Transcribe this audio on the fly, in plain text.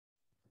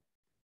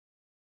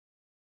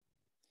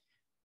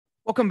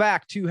Welcome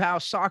back to How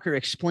Soccer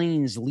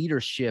Explains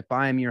Leadership.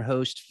 I am your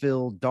host,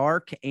 Phil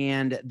Darke,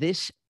 and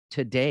this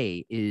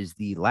today is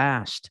the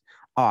last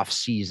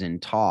off-season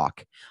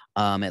talk,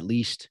 at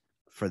least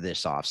for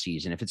this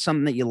off-season. If it's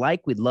something that you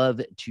like, we'd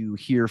love to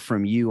hear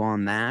from you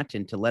on that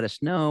and to let us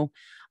know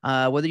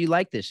whether you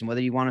like this and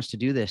whether you want us to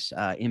do this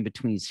in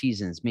between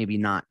seasons. Maybe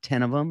not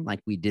 10 of them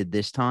like we did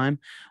this time,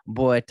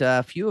 but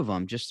a few of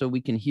them, just so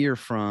we can hear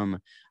from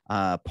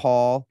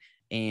Paul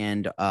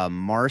and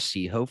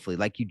Marcy, hopefully,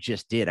 like you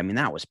just did. I mean,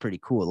 that was pretty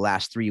cool. The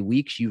last 3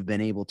 weeks, you've been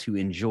able to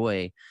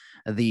enjoy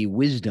the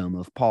wisdom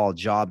of Paul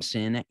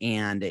Jobson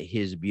and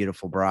his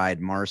beautiful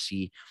bride,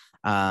 Marcy,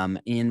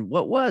 in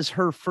what was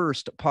her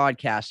first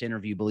podcast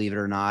interview, believe it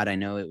or not. I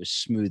know it was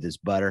smooth as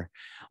butter,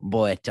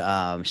 but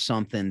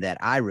something that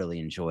I really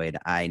enjoyed.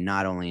 I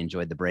not only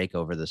enjoyed the break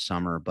over the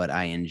summer, but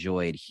I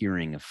enjoyed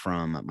hearing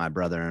from my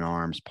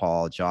brother-in-arms,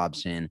 Paul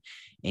Jobson,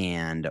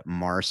 and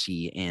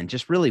Marcy, and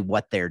just really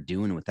what they're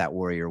doing with that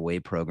Warrior Way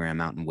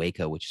program out in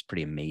Waco, which is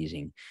pretty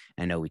amazing.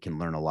 I know we can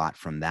learn a lot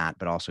from that,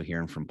 but also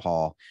hearing from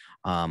Paul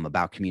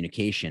about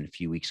communication a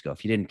few weeks ago.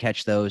 If you didn't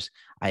catch those,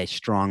 I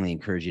strongly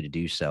encourage you to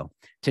do so.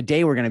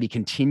 Today, we're going to be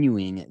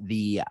continuing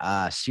the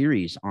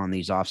series on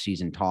these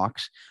off-season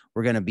talks.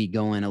 We're going to be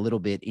going a little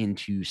bit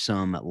into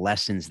some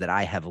lessons that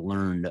I have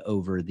learned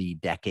over the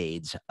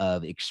decades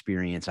of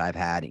experience I've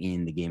had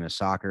in the game of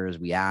soccer. As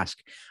we ask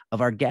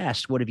of our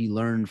guests, what have you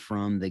learned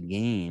from the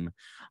game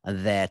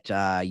that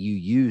you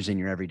use in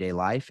your everyday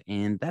life?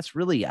 And that's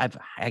really, I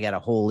got a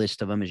whole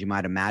list of them, as you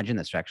might imagine.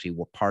 That's actually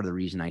part of the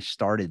reason I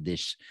started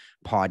this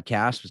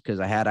podcast, was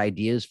because I had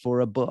ideas for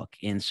a book.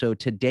 And so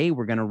today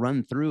we're going to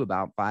run through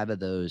about 5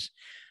 of those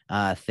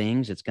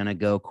things. It's going to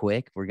go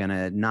quick. We're going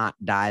to not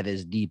dive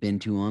as deep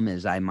into them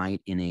as I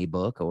might in a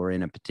book or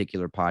in a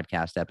particular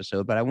podcast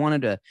episode, but I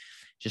wanted to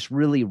just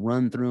really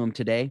run through them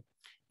today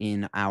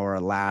in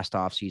our last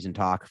off-season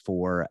talk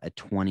for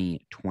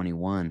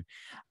 2021.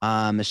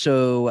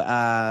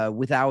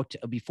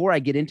 Before I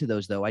get into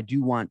those, though, I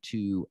do want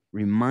to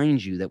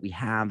remind you that we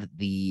have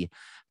the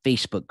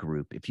Facebook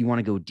group. If you want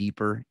to go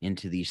deeper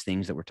into these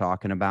things that we're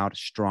talking about,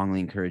 strongly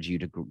encourage you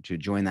to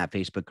join that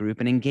Facebook group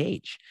and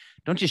engage.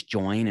 Don't just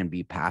join and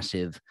be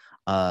passive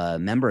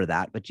member of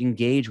that, but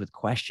engage with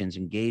questions,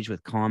 engage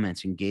with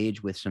comments,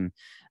 engage with some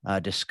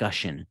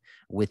discussion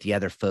with the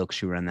other folks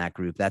who are in that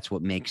group. That's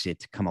what makes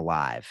it come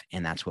alive.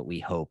 And that's what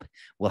we hope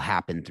will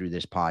happen through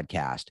this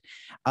podcast.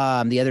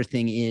 The other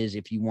thing is,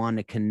 if you want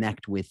to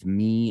connect with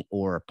me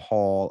or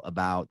Paul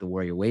about the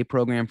Warrior Way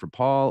program for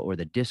Paul, or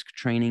the disc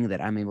training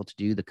that I'm able to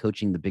do, the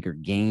Coaching the Bigger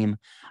Game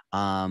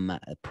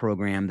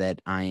program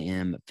that I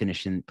am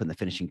putting the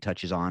finishing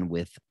touches on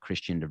with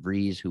Christian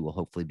DeVries, who will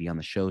hopefully be on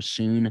the show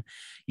soon,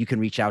 you can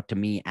reach out to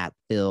me at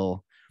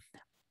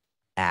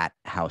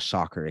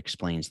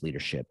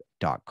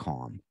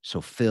phil@howsoccerexplainsleadership.com.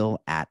 So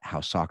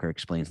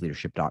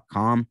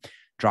phil@howsoccerexplainsleadership.com.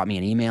 Drop me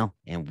an email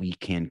and we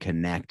can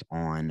connect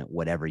on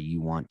whatever you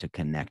want to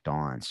connect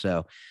on.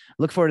 So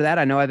look forward to that.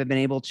 I know I've been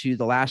able to,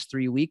 the last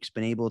 3 weeks,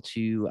 been able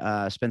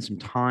to spend some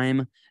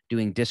time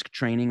doing disc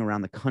training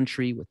around the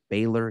country with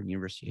Baylor,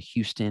 University of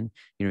Houston,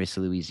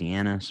 University of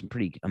Louisiana, some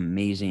pretty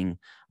amazing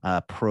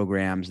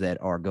programs that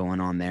are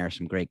going on there.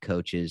 Some great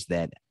coaches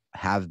that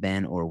have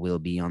been or will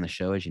be on the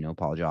show, as you know,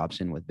 Paul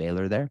Jobson with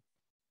Baylor there.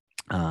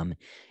 And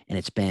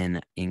it's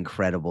been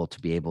incredible to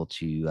be able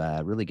to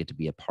really get to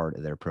be a part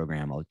of their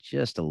program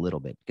just a little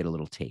bit, get a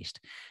little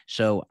taste.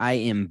 So I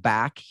am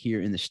back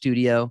here in the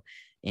studio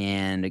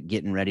and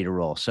getting ready to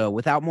roll. So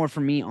without more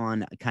from me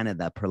on kind of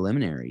the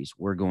preliminaries,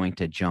 we're going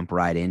to jump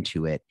right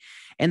into it.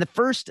 And the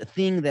first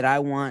thing that I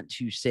want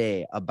to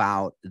say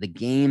about the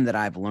game that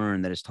I've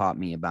learned that has taught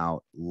me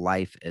about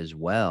life as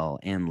well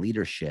and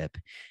leadership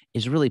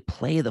is really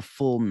play the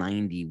full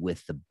 90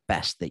 with the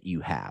best that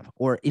you have.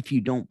 Or if you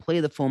don't play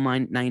the full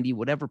 90,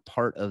 whatever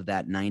part of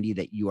that 90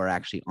 that you are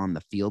actually on the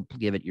field,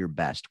 give it your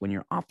best. When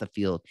you're off the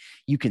field,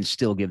 you can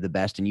still give the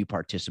best and you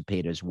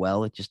participate as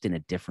well. It's just in a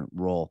different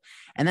role.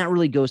 And that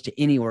really goes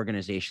to any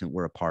organization that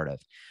we're a part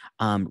of.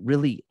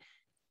 Really,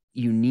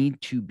 you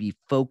need to be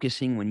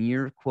focusing when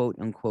you're quote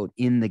unquote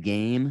in the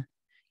game.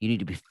 You need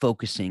to be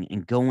focusing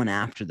and going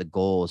after the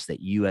goals that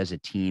you as a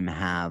team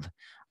have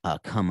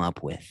come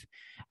up with.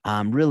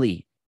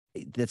 Really,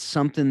 that's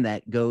something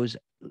that goes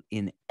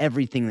in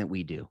everything that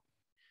we do.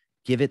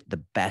 Give it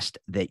the best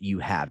that you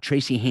have.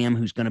 Tracy Ham,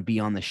 who's going to be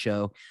on the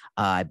show,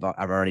 I've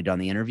already done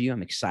the interview.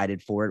 I'm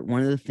excited for it.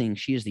 One of the things,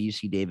 she is the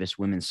UC Davis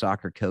women's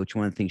soccer coach.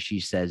 One of the things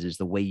she says is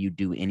the way you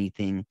do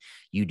anything,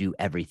 you do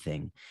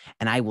everything.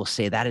 And I will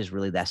say that is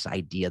really this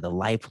idea. The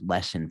life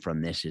lesson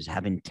from this is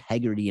have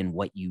integrity in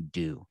what you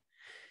do.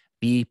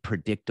 Be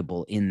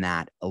predictable in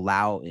that.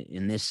 Allow,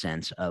 in this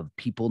sense of,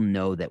 people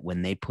know that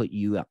when they put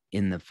you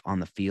on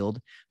the field,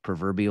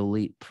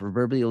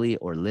 proverbially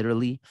or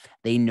literally,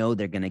 they know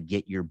they're going to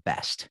get your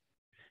best.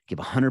 Give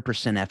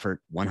 100%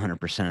 effort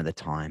 100% of the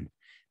time.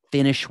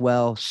 Finish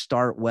well,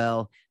 start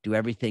well, do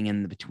everything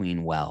in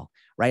between well,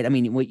 right? I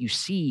mean, what you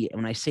see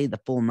when I say the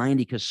full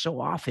 90, because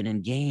so often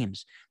in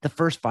games, the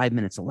first 5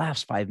 minutes, the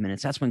last 5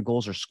 minutes, that's when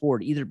goals are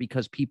scored, either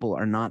because people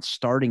are not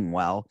starting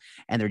well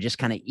and they're just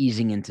kind of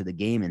easing into the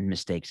game and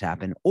mistakes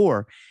happen,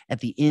 or at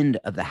the end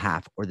of the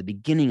half or the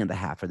beginning of the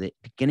half or the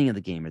beginning of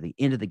the game or the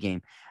end of the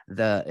game,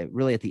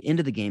 really at the end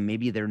of the game,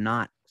 maybe they're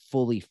not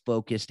fully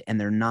focused and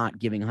they're not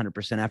giving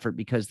 100% effort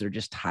because they're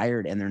just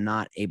tired and they're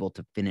not able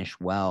to finish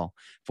well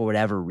for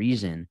whatever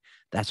reason.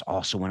 That's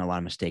also when a lot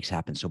of mistakes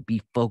happen. So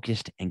be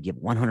focused and give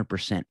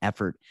 100%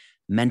 effort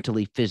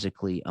mentally,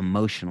 physically,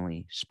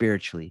 emotionally,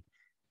 spiritually,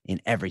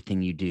 in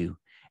everything you do.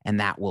 And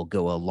that will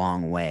go a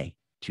long way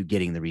to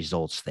getting the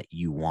results that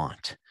you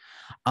want.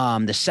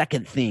 The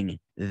second thing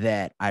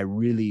that I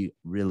really,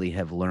 really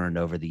have learned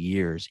over the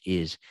years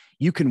is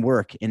you can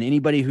work, and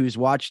anybody who's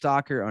watched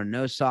soccer or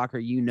knows soccer,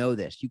 you know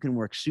this. You can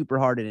work super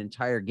hard an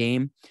entire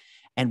game,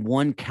 and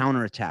one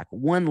counterattack,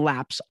 one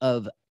lapse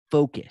of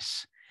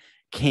focus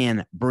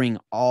can bring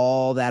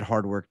all that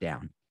hard work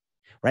down.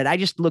 Right. I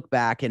just look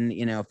back and,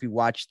 if you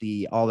watch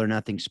the All or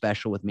Nothing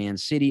special with Man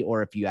City,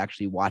 or if you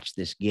actually watch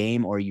this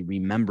game or you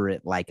remember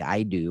it like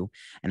I do,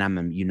 and I'm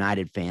a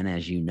United fan,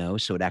 as you know,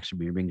 so it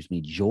actually brings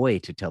me joy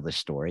to tell this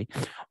story.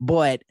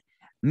 But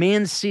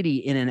Man City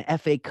in an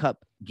FA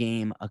Cup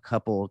game a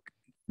couple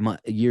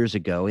years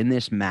ago in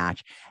this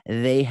match,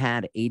 they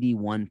had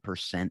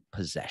 81%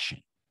 possession.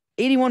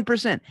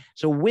 81%.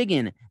 So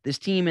Wigan, this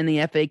team in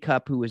the FA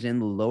Cup who was in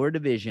the lower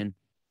division,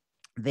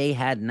 they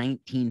had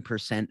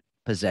 19%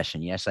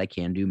 possession. Yes, I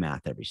can do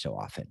math every so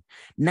often.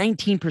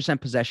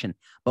 19% possession,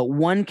 but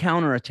one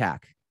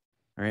counterattack.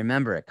 I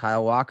remember it.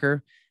 Kyle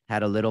Walker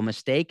had a little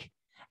mistake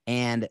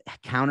and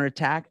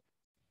counterattack.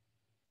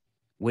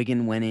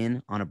 Wigan went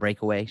in on a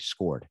breakaway,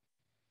 scored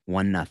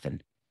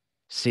 1-0.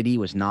 City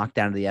was knocked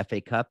out of the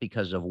FA Cup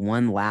because of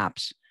one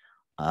lapse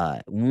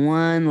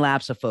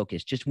of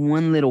focus, just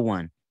one little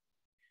one.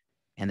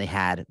 And they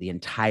had the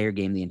entire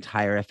game, the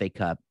entire FA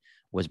Cup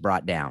was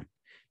brought down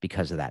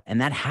because of that. And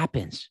that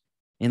happens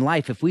in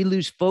life. If we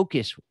lose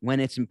focus when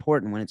it's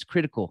important, when it's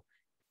critical,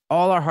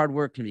 all our hard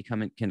work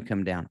can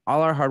come down.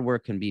 All our hard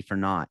work can be for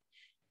naught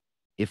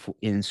if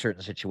in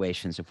certain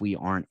situations, if we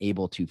aren't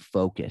able to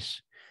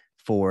focus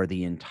for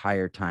the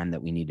entire time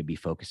that we need to be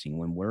focusing.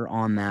 When we're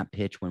on that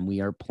pitch, when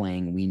we are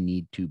playing, we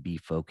need to be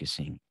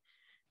focusing.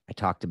 I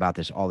talked about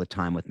this all the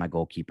time with my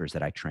goalkeepers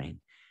that I train.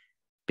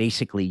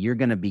 Basically, you're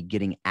going to be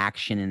getting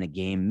action in a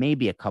game,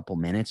 maybe a couple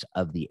minutes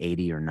of the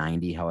 80 or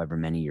 90, however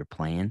many you're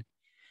playing.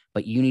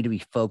 But you need to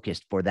be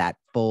focused for that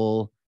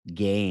full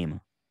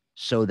game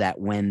so that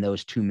when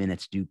those 2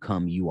 minutes do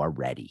come, you are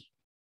ready.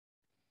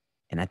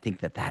 And I think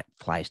that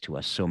applies to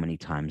us so many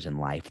times in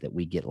life that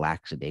we get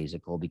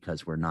lackadaisical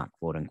because we're not,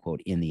 quote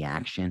unquote, in the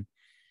action.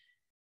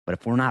 But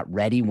if we're not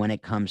ready when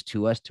it comes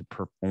to us to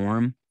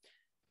perform,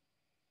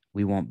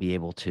 we won't be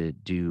able to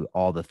do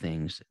all the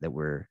things that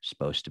we're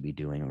supposed to be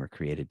doing and we're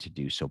created to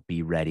do. So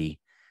be ready,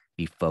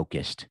 be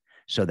focused,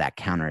 so that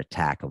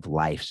counterattack of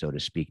life, so to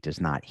speak,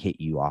 does not hit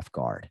you off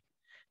guard.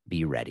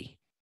 Be ready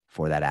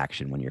for that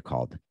action when you're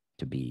called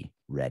to be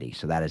ready.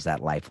 So that is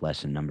that life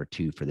lesson number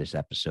 2 for this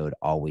episode.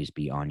 Always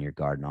be on your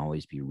guard and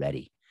always be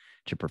ready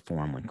to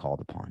perform when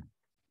called upon.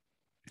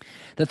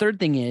 The third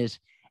thing is,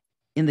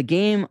 in the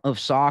game of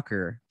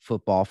soccer,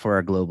 football for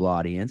our global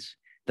audience,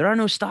 there are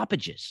no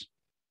stoppages,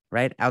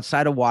 right?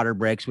 Outside of water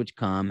breaks, which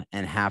come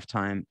and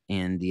halftime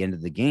and the end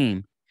of the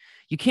game,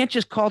 you can't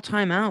just call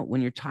timeout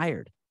when you're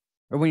tired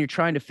or when you're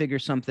trying to figure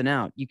something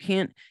out.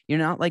 You're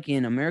not like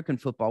in American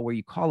football where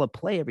you call a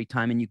play every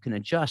time and you can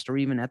adjust, or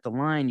even at the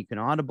line, you can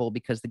audible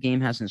because the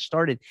game hasn't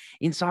started.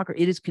 In soccer,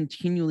 it is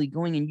continually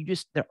going and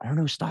there are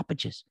no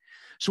stoppages.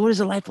 So what is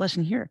the life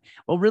lesson here?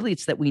 Well, really,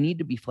 it's that we need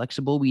to be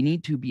flexible. We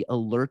need to be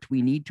alert.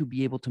 We need to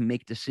be able to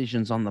make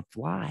decisions on the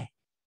fly.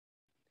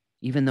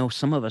 Even though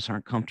some of us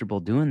aren't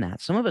comfortable doing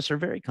that. Some of us are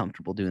very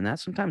comfortable doing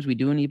that. Sometimes we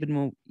do it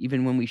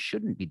even when we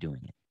shouldn't be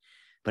doing it.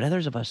 But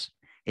others of us,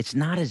 it's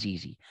not as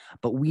easy.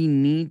 But we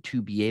need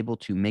to be able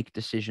to make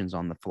decisions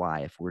on the fly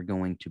if we're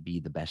going to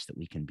be the best that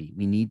we can be.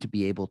 We need to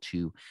be able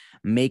to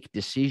make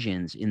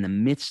decisions in the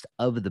midst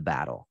of the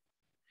battle,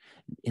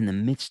 in the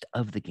midst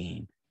of the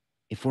game.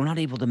 If we're not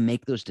able to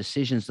make those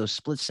decisions, those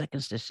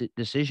split-second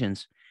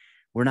decisions,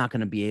 we're not going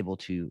to be able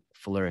to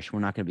flourish.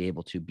 We're not going to be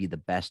able to be the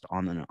best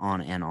on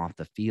and off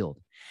the field.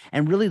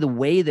 And really the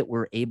way that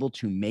we're able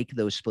to make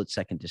those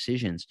split-second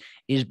decisions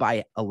is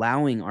by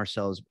allowing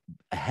ourselves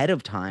ahead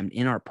of time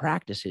in our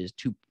practices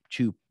to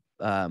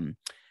learn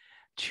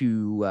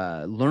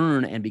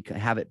and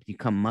have it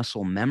become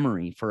muscle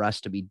memory for us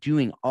to be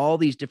doing all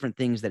these different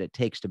things that it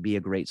takes to be a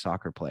great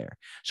soccer player.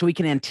 So we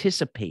can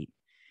anticipate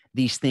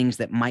these things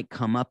that might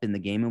come up in the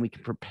game and we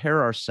can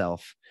prepare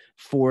ourselves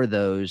for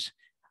those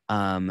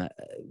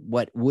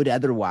what would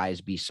otherwise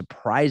be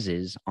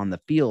surprises on the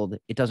field.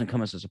 It doesn't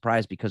come as a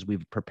surprise because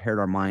we've prepared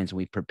our minds and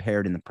we've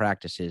prepared in the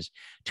practices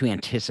to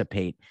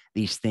anticipate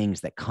these things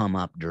that come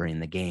up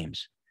during the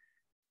games.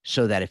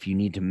 So that if you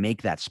need to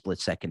make that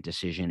split-second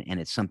decision and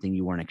it's something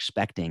you weren't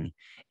expecting,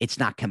 it's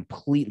not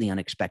completely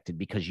unexpected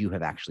because you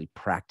have actually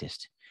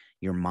practiced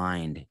your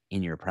mind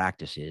in your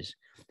practices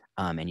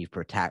and you've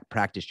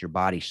practiced your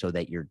body so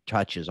that your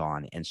touch is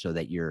on, and so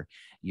that your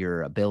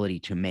ability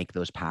to make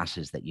those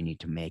passes that you need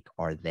to make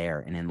are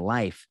there. And in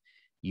life,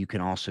 you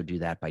can also do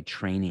that by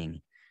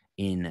training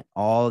in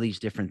all these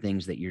different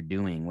things that you're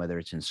doing, whether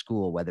it's in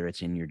school, whether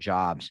it's in your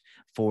jobs,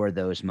 for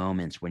those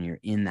moments when you're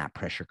in that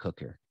pressure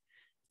cooker,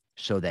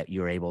 so that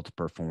you're able to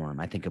perform.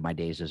 I think of my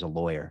days as a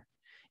lawyer.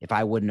 If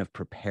I wouldn't have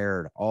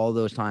prepared all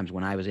those times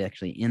when I was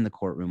actually in the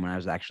courtroom, when I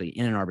was actually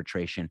in an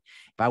arbitration,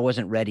 if I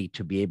wasn't ready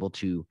to be able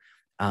to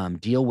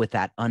deal with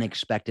that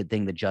unexpected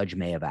thing the judge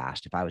may have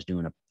asked, if I was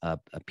doing a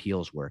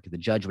appeals work, the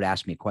judge would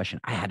ask me a question,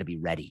 I had to be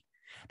ready.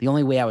 The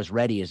only way I was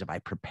ready is if I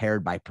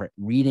prepared by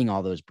reading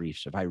all those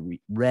briefs. If I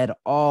read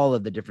all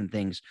of the different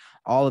things,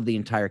 all of the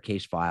entire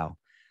case file,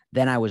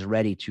 then I was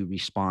ready to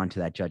respond to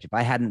that judge. If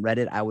I hadn't read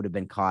it, I would have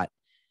been caught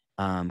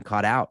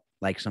out,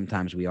 like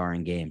sometimes we are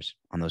in games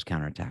on those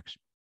counterattacks.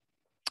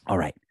 All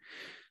right.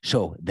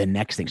 So the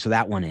next thing, so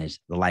that one is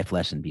the life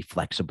lesson: be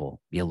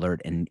flexible, be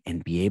alert, and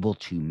be able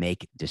to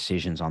make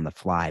decisions on the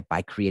fly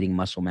by creating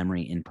muscle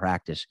memory in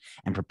practice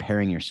and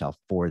preparing yourself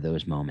for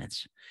those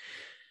moments.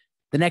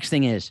 The next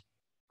thing is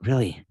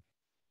really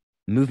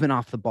movement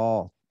off the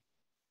ball.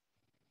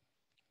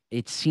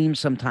 It seems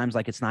sometimes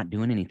like it's not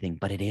doing anything,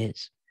 but it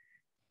is.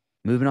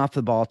 Moving off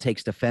the ball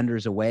takes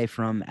defenders away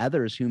from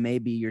others who may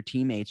be your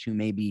teammates, who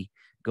may be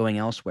going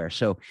elsewhere.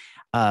 So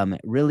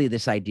really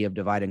this idea of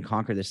divide and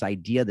conquer, this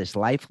idea, this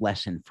life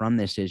lesson from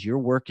this is your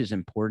work is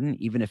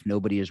important, even if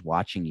nobody is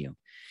watching you.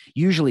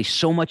 Usually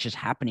so much is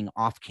happening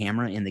off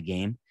camera in the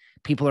game.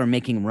 People are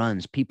making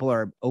runs. People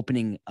are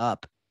opening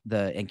up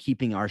and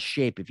keeping our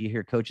shape. If you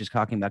hear coaches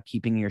talking about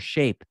keeping your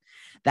shape,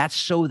 that's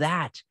so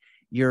that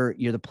you're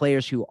the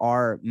players who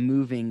are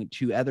moving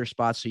to other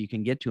spots so you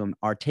can get to them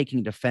are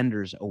taking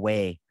defenders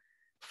away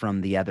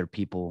from the other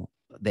people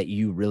that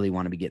you really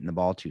want to be getting the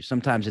ball to.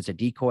 Sometimes it's a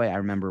decoy. I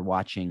remember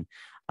watching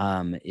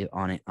on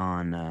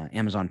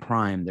Amazon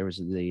Prime, there was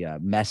the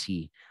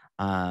Messi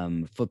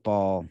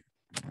football.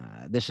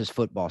 This is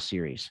football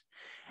series.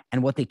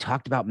 And what they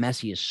talked about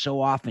Messi is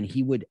so often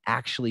he would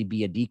actually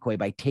be a decoy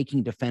by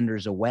taking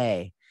defenders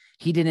away.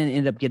 He didn't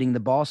end up getting the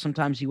ball.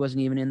 Sometimes he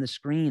wasn't even in the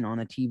screen on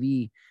a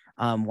TV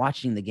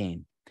watching the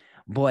game,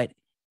 but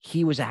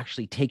he was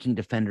actually taking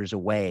defenders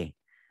away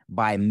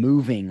by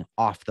moving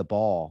off the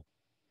ball.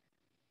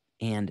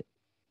 And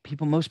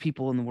most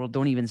people in the world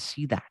don't even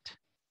see that,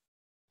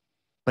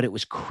 but it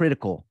was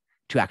critical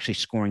to actually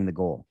scoring the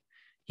goal.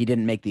 He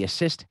didn't make the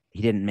assist.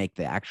 He didn't make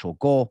the actual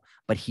goal,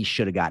 but he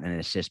should have gotten an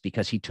assist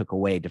because he took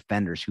away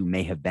defenders who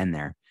may have been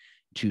there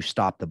to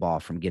stop the ball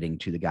from getting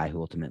to the guy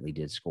who ultimately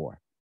did score.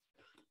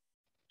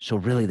 So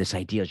really this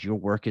idea is your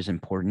work is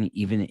important,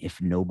 even if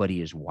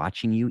nobody is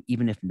watching you,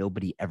 even if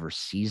nobody ever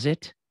sees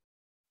it.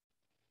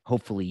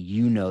 Hopefully,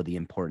 you know the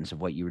importance of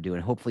what you were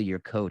doing. Hopefully your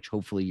coach,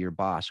 hopefully your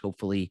boss,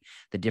 hopefully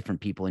the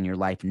different people in your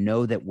life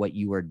know that what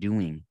you are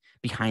doing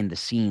behind the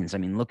scenes. I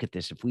mean, look at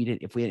this. If we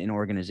in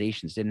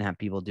organizations didn't have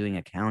people doing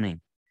accounting,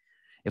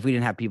 if we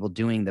didn't have people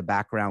doing the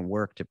background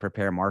work to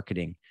prepare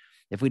marketing,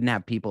 if we didn't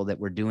have people that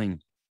were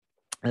doing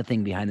the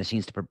thing behind the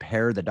scenes to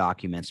prepare the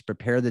documents,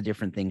 prepare the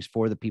different things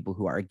for the people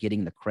who are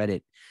getting the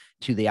credit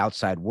to the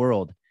outside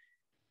world,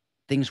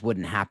 things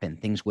wouldn't happen.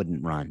 Things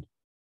wouldn't run.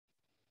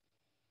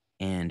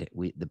 And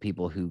the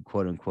people who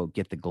quote unquote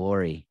get the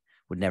glory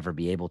would never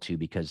be able to,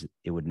 because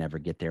it would never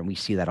get there. And we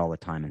see that all the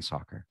time in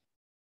soccer.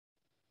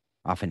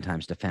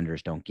 Oftentimes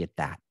defenders don't get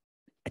that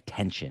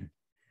attention.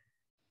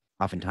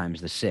 Oftentimes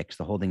the six,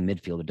 the holding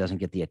midfielder, doesn't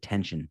get the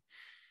attention,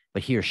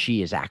 but he or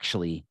she is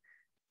actually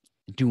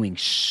doing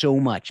so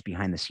much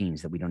behind the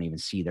scenes that we don't even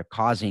see. They're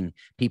causing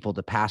people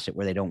to pass it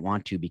where they don't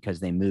want to because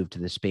they move to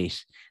the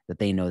space that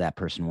they know that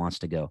person wants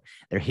to go.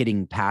 They're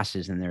hitting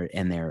passes and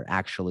they're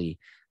actually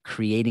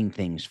creating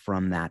things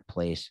from that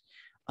place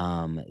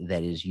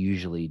that is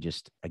usually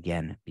just,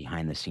 again,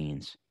 behind the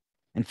scenes.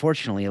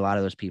 Unfortunately, a lot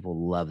of those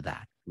people love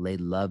that. They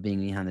love being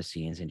behind the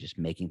scenes and just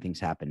making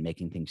things happen,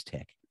 making things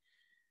tick.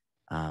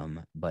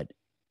 But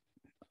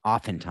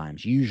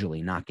oftentimes,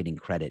 usually not getting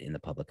credit in the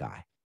public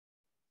eye.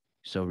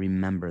 So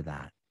remember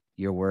that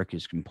your work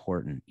is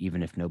important,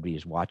 even if nobody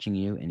is watching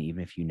you and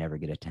even if you never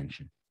get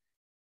attention.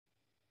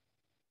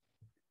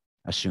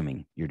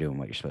 Assuming you're doing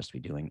what you're supposed to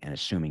be doing and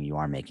assuming you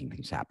are making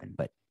things happen.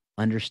 But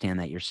understand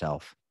that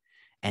yourself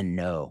and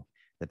know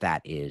that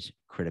that is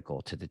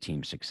critical to the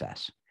team's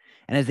success.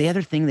 And as the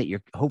other thing that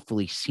you're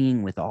hopefully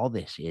seeing with all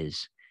this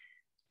is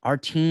our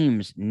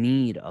teams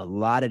need a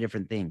lot of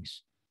different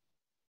things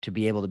to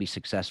be able to be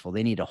successful.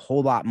 They need a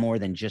whole lot more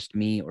than just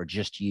me or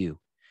just you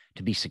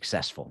to be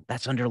successful.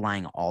 That's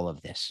underlying all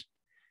of this.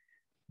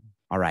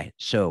 All right.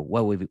 So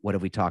what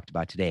have we talked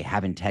about today?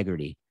 Have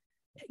integrity.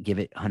 Give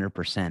it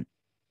 100%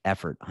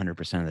 effort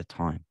 100% of the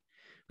time.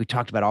 We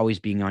talked about always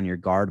being on your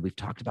guard. We've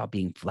talked about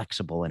being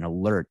flexible and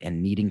alert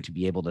and needing to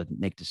be able to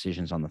make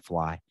decisions on the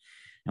fly.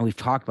 And we've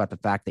talked about the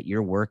fact that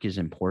your work is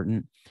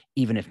important,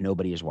 even if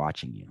nobody is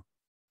watching you.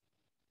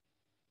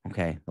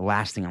 Okay. The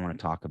last thing I want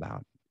to talk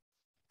about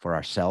for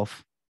ourselves,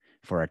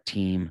 for our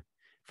team,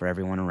 for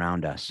everyone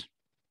around us.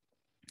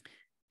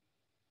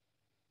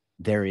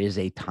 there is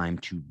a time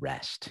to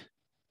rest.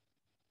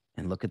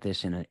 And look at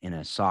this in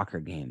a soccer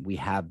game. We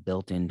have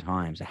built-in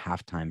times, a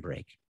halftime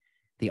break,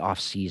 the off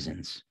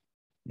seasons.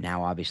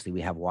 Now, obviously,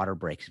 we have water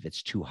breaks if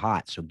it's too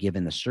hot. So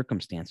given the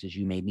circumstances,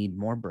 you may need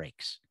more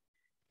breaks.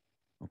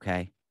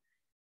 Okay.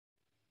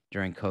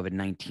 During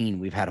COVID-19,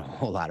 we've had a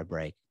whole lot of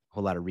break, a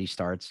whole lot of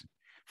restarts,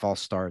 false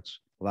starts,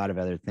 a lot of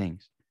other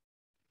things.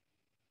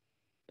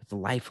 But the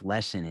life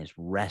lesson is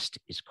rest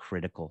is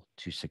critical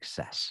to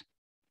success.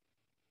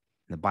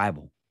 In the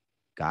Bible,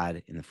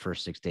 God in the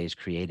first 6 days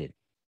created,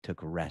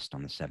 took a rest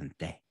on the seventh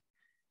day.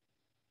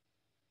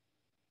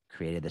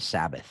 Created the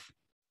Sabbath.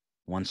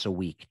 Once a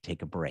week,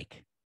 take a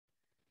break.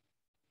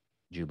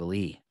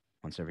 Jubilee,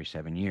 once every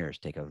 7 years,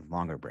 take a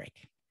longer break.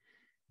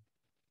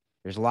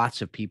 There's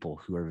lots of people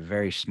who are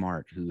very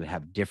smart, who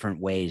have different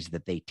ways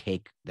that they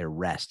take their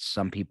rest.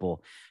 Some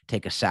people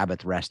take a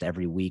Sabbath rest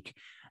every week.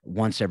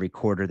 Once every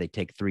quarter, they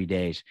take 3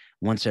 days.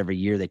 Once every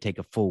year, they take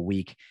a full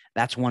week.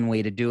 That's one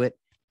way to do it.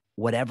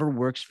 Whatever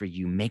works for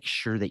you, make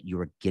sure that you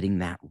are getting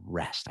that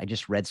rest. I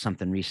just read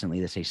something recently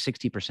that says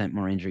 60%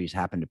 more injuries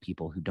happen to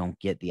people who don't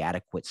get the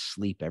adequate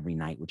sleep every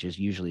night, which is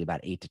usually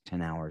about 8 to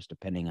 10 hours,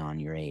 depending on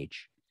your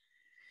age.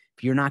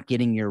 If you're not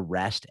getting your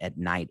rest at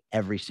night,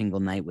 every single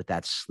night with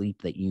that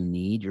sleep that you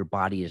need, your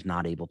body is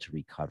not able to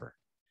recover.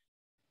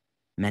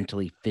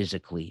 Mentally,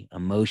 physically,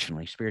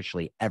 emotionally,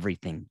 spiritually,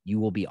 everything, you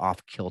will be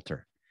off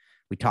kilter.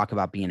 We talk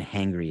about being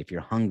hangry. If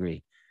you're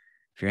hungry,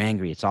 if you're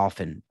angry, it's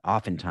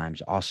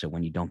oftentimes also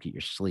when you don't get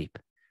your sleep.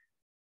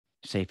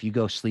 Say if you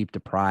go sleep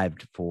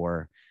deprived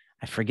for,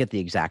 I forget the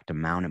exact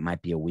amount, it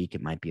might be a week,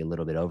 it might be a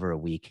little bit over a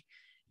week,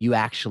 you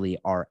actually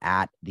are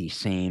at the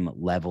same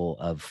level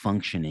of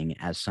functioning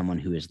as someone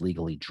who is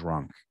legally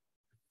drunk.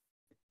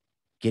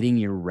 Getting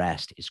your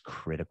rest is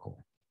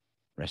critical.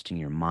 Resting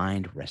your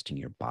mind, resting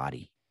your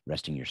body,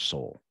 resting your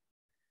soul.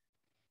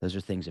 Those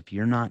are things, if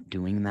you're not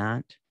doing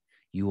that,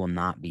 you will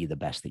not be the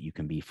best that you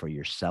can be for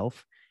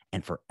yourself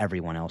and for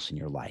everyone else in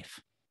your life.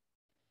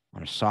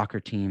 On a soccer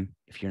team,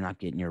 if you're not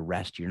getting your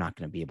rest, you're not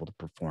going to be able to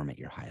perform at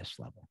your highest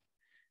level.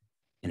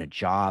 In a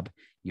job,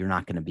 you're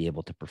not going to be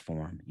able to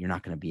perform. You're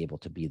not going to be able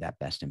to be that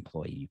best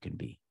employee you can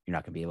be. You're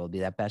not going to be able to be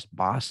that best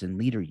boss and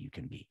leader you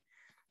can be.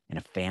 In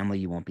a family,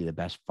 you won't be the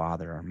best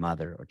father or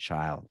mother or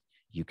child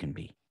you can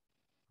be.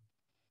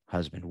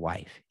 Husband,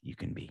 wife, you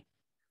can be.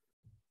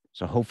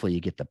 So hopefully you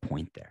get the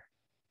point there.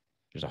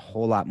 There's a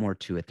whole lot more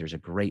to it. There's a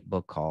great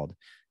book called,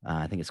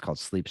 I think it's called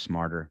Sleep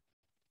Smarter.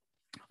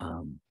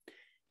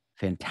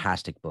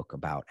 Fantastic book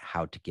about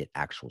how to get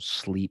actual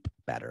sleep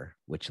better,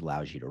 which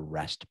allows you to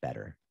rest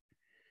better,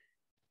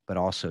 but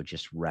also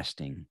just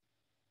resting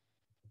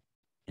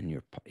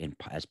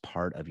as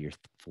part of your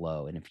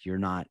flow. And if you're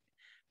not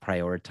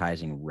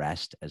prioritizing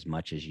rest as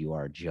much as you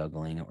are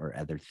juggling or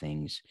other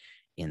things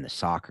in the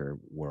soccer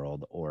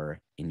world or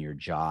in your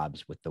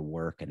jobs with the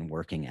work and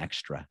working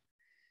extra,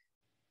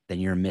 then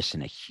you're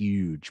missing a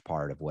huge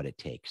part of what it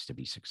takes to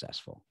be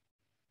successful.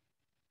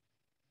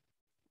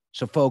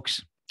 So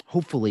folks,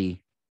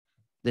 hopefully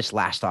this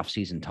last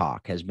off-season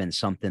talk has been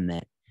something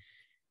that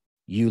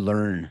you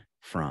learn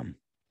from.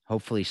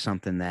 Hopefully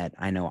something that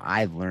I know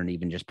I've learned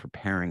even just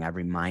preparing. I've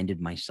reminded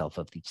myself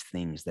of these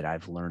things that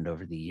I've learned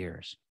over the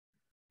years.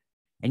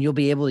 And you'll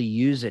be able to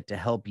use it to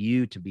help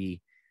you to be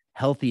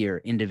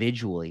healthier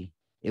individually.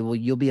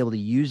 You'll be able to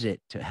use it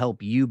to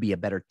help you be a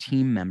better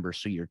team member,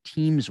 so your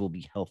teams will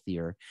be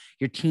healthier.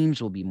 Your teams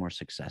will be more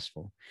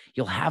successful.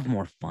 You'll have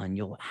more fun.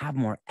 You'll have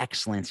more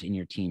excellence in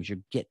your teams.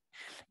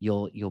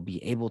 You'll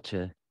be able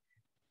to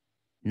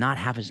not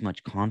have as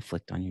much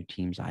conflict on your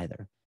teams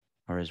either,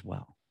 or as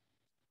well.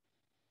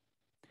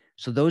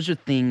 So those are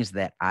things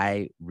that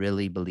I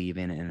really believe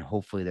in, and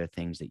hopefully they're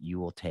things that you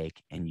will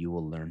take and you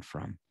will learn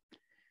from.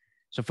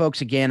 So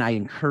folks, again, I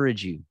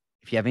encourage you,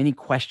 if you have any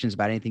questions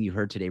about anything you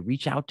heard today,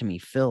 reach out to me,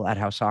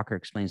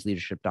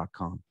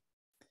 phil@howsoccerexplainsleadership.com.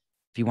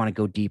 If you want to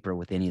go deeper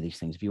with any of these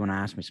things, if you want to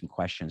ask me some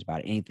questions about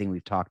anything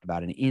we've talked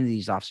about in any of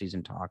these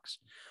off-season talks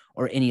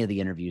or any of the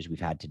interviews we've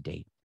had to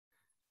date.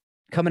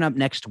 Coming up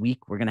next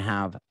week, we're going to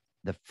have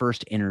the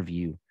first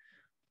interview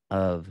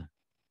of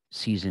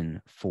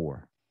season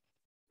 4.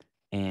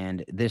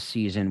 And this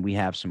season, we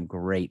have some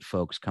great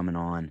folks coming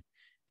on.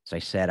 As I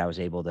said, I was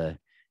able to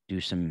do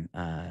some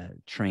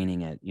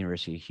training at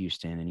University of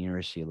Houston and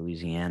University of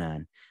Louisiana.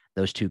 And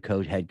those two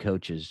head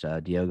coaches,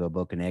 Diogo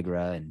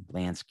Bocanegra and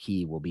Lance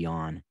Key, will be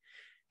on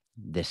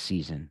this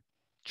season.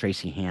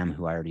 Tracy Ham,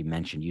 who I already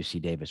mentioned,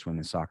 UC Davis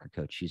women's soccer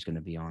coach, she's going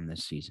to be on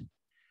this season.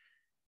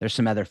 There's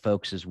some other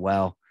folks as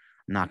well.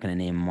 I'm not going to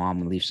name them all. I'm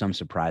going to leave some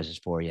surprises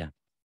for you.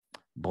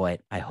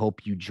 But I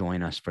hope you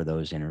join us for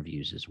those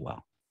interviews as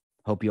well.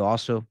 Hope you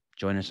also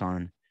join us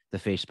on the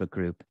Facebook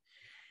group.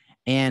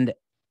 And,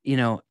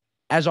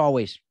 as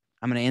always,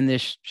 I'm going to end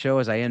this show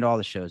as I end all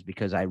the shows,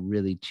 because I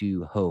really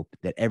too hope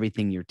that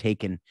everything you're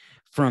taking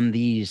from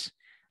these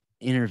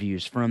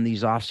interviews, from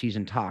these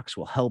off-season talks,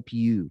 will help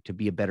you to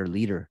be a better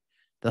leader.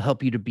 They'll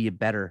help you to be a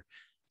better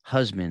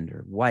husband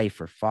or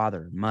wife or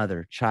father,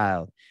 mother,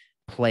 child,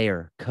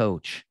 player,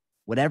 coach,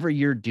 whatever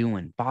you're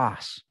doing,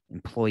 boss,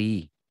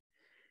 employee.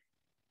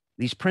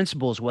 These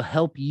principles will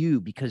help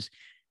you because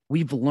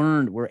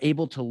we're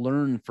able to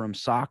learn from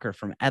soccer,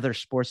 from other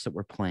sports that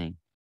we're playing,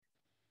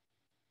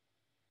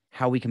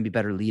 how we can be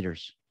better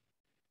leaders.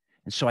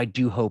 And so I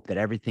do hope that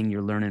everything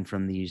you're learning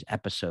from these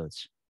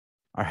episodes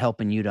are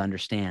helping you to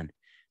understand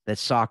that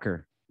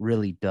soccer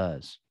really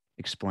does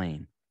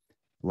explain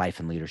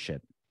life and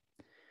leadership.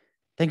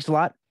 Thanks a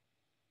lot.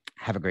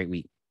 Have a great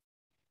week.